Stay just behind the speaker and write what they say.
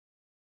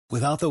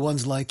Without the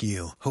ones like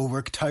you, who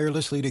work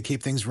tirelessly to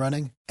keep things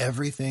running,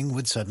 everything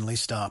would suddenly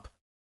stop.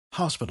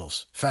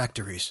 Hospitals,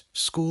 factories,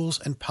 schools,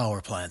 and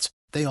power plants,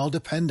 they all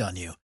depend on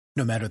you.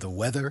 No matter the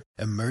weather,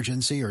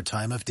 emergency, or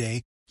time of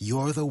day,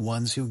 you're the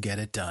ones who get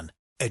it done.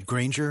 At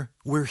Grainger,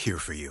 we're here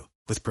for you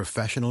with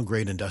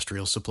professional-grade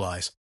industrial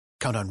supplies.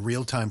 Count on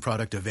real-time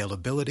product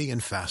availability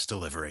and fast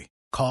delivery.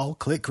 Call,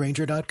 click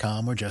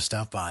Grainger.com, or just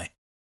stop by.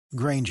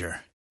 Grainger,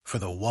 for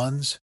the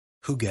ones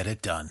who get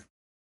it done.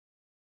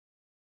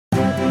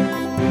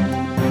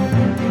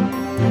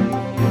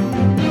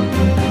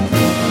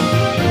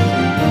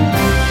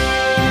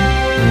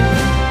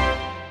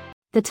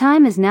 The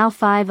time is now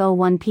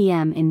 5:01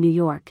 p.m. in New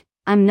York.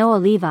 I'm Noa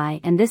Levi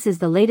and this is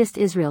the latest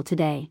Israel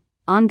Today,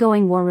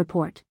 ongoing war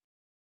report.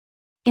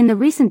 In the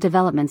recent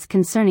developments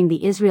concerning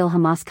the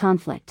Israel-Hamas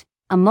conflict,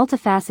 a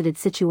multifaceted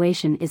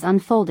situation is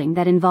unfolding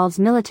that involves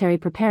military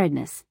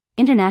preparedness,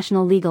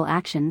 international legal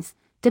actions,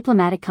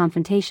 diplomatic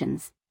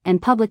confrontations, and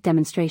public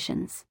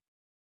demonstrations.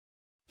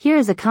 Here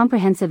is a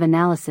comprehensive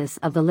analysis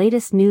of the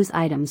latest news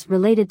items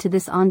related to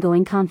this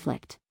ongoing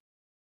conflict.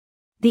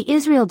 The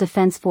Israel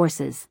Defense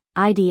Forces,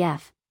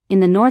 IDF,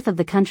 in the north of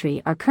the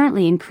country are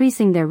currently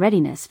increasing their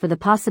readiness for the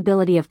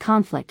possibility of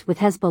conflict with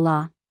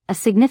Hezbollah, a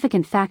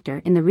significant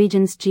factor in the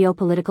region's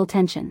geopolitical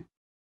tension.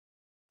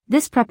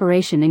 This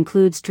preparation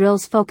includes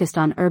drills focused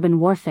on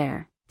urban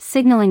warfare,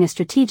 signaling a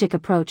strategic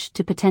approach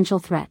to potential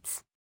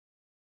threats.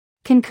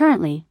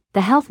 Concurrently,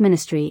 the health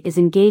ministry is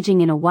engaging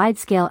in a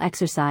wide-scale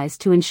exercise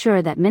to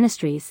ensure that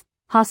ministries,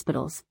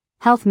 hospitals,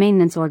 health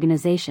maintenance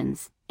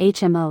organizations,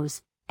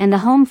 HMOs, and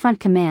the Home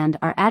Front Command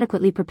are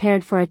adequately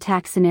prepared for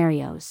attack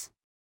scenarios.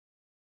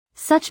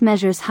 Such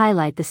measures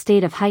highlight the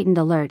state of heightened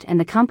alert and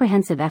the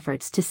comprehensive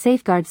efforts to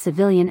safeguard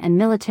civilian and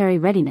military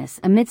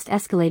readiness amidst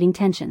escalating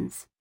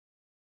tensions.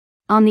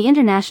 On the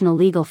international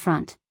legal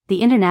front,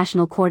 the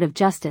International Court of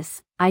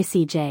Justice,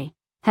 ICJ,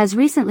 has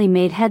recently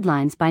made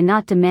headlines by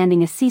not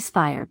demanding a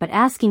ceasefire but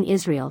asking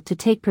Israel to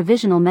take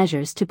provisional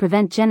measures to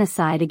prevent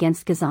genocide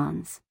against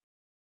Gazans.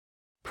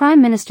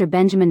 Prime Minister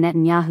Benjamin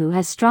Netanyahu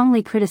has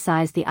strongly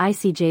criticized the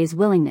ICJ's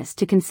willingness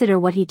to consider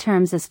what he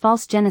terms as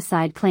false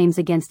genocide claims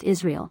against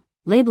Israel,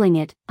 labeling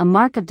it a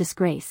mark of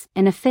disgrace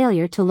and a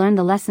failure to learn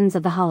the lessons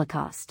of the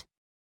Holocaust.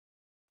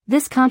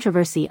 This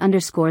controversy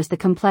underscores the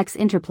complex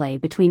interplay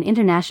between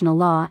international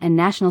law and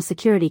national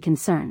security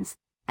concerns,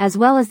 as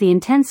well as the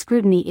intense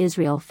scrutiny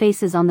Israel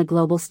faces on the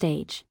global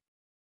stage.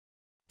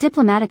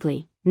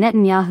 Diplomatically,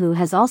 Netanyahu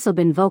has also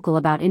been vocal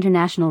about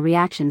international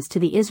reactions to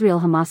the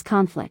Israel-Hamas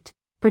conflict,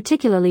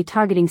 particularly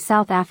targeting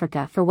South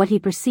Africa for what he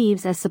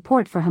perceives as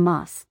support for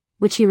Hamas,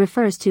 which he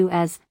refers to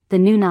as the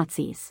new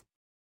Nazis.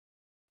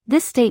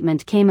 This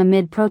statement came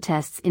amid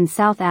protests in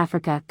South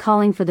Africa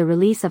calling for the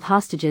release of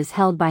hostages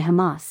held by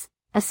Hamas,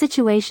 a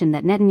situation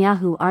that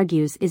Netanyahu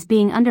argues is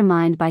being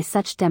undermined by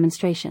such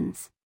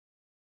demonstrations.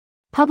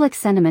 Public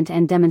sentiment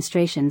and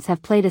demonstrations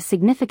have played a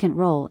significant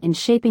role in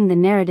shaping the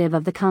narrative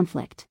of the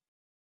conflict.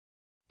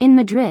 In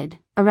Madrid,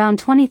 around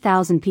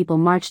 20,000 people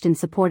marched in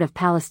support of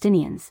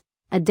Palestinians,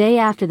 a day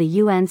after the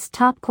UN's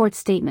top court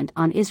statement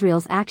on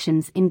Israel's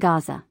actions in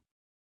Gaza.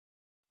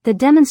 The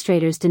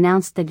demonstrators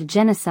denounced the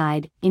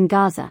genocide in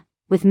Gaza,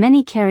 with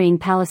many carrying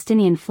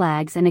Palestinian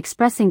flags and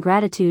expressing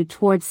gratitude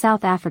towards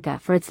South Africa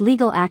for its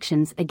legal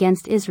actions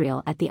against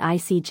Israel at the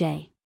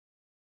ICJ.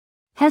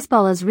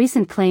 Hezbollah's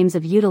recent claims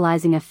of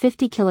utilizing a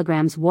 50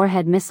 kg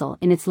warhead missile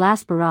in its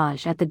last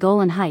barrage at the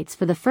Golan Heights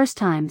for the first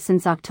time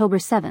since October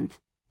 7,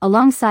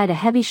 alongside a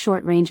heavy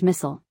short-range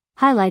missile,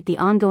 highlight the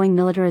ongoing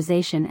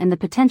militarization and the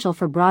potential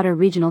for broader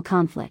regional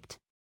conflict.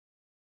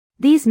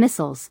 These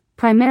missiles,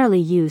 primarily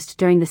used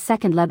during the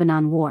Second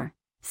Lebanon War,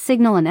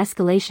 signal an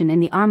escalation in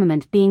the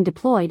armament being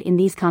deployed in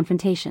these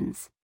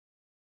confrontations.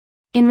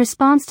 In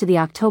response to the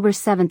October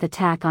 7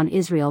 attack on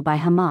Israel by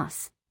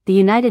Hamas, the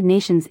United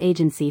Nations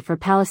Agency for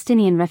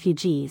Palestinian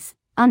Refugees,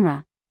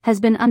 UNRWA,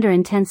 has been under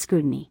intense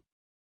scrutiny.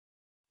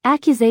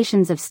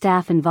 Accusations of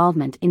staff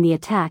involvement in the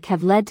attack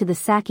have led to the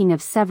sacking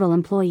of several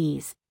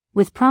employees,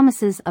 with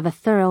promises of a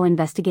thorough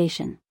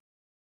investigation.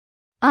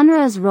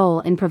 UNRWA's role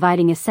in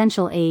providing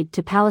essential aid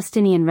to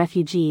Palestinian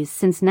refugees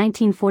since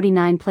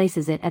 1949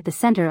 places it at the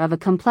center of a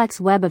complex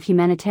web of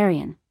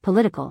humanitarian,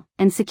 political,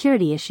 and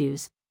security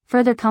issues,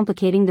 further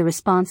complicating the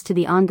response to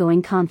the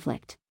ongoing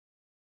conflict.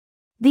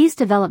 These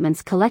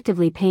developments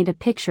collectively paint a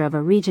picture of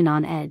a region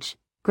on edge,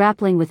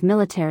 grappling with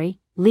military,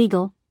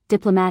 legal,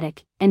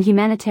 diplomatic, and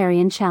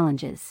humanitarian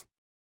challenges.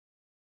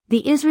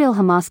 The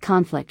Israel-Hamas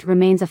conflict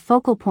remains a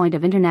focal point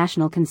of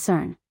international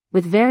concern,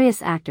 with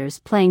various actors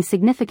playing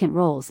significant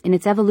roles in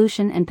its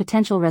evolution and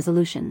potential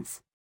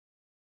resolutions.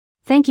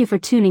 Thank you for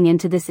tuning in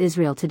to this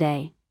Israel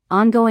Today,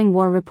 ongoing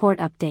war report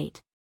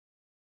update.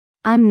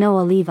 I'm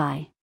Noa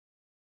Levi.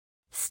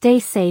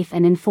 Stay safe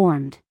and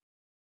informed.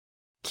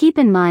 Keep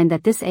in mind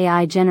that this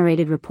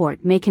AI-generated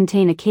report may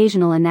contain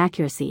occasional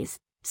inaccuracies,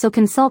 so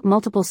consult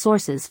multiple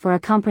sources for a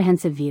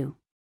comprehensive view.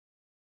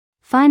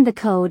 Find the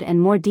code and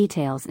more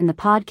details in the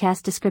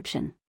podcast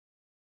description.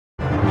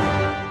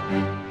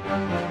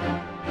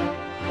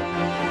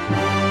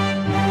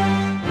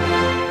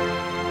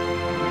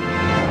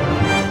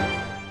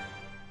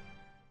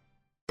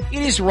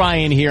 It is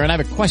Ryan here, and I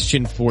have a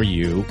question for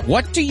you.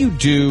 What do you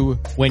do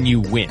when you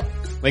win?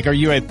 Like, are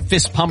you a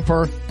fist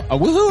pumper, a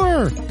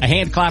woohooer, a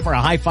hand clapper,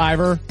 a high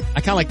fiver?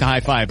 I kind of like the high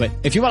five, but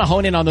if you want to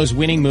hone in on those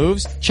winning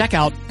moves, check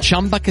out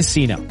Chumba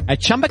Casino. At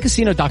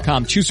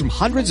ChumbaCasino.com, choose from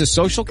hundreds of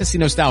social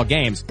casino style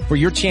games for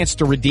your chance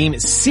to redeem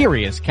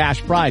serious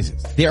cash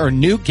prizes. There are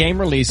new game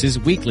releases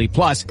weekly,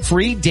 plus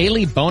free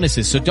daily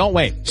bonuses. So don't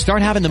wait.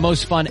 Start having the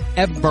most fun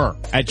ever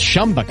at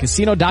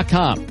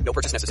ChumbaCasino.com. No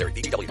purchase necessary.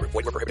 VGW Group.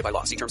 Void where prohibited by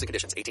law. See terms and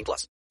conditions.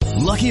 18+.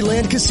 Lucky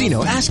Land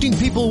Casino, asking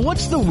people,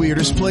 what's the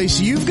weirdest place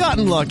you've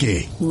gotten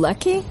lucky?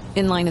 Lucky?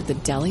 In line at the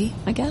deli,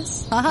 I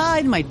guess? Aha,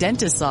 in my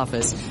dentist's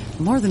office.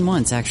 More than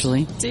once,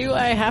 actually. Do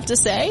I have to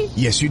say?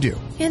 Yes, you do.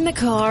 In the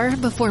car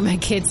before my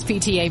kids'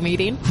 PTA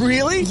meeting.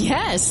 Really?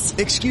 Yes.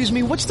 Excuse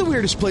me, what's the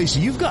weirdest place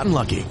you've gotten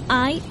lucky?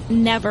 I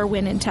never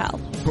win and tell.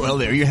 Well,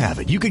 there you have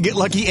it. You can get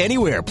lucky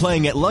anywhere,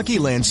 playing at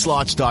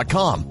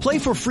LuckyLandSlots.com. Play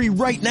for free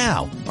right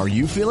now. Are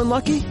you feeling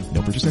lucky?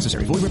 No purchase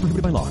necessary. Void where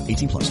prohibited by law.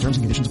 18+. Terms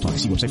and conditions apply.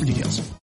 See website for details.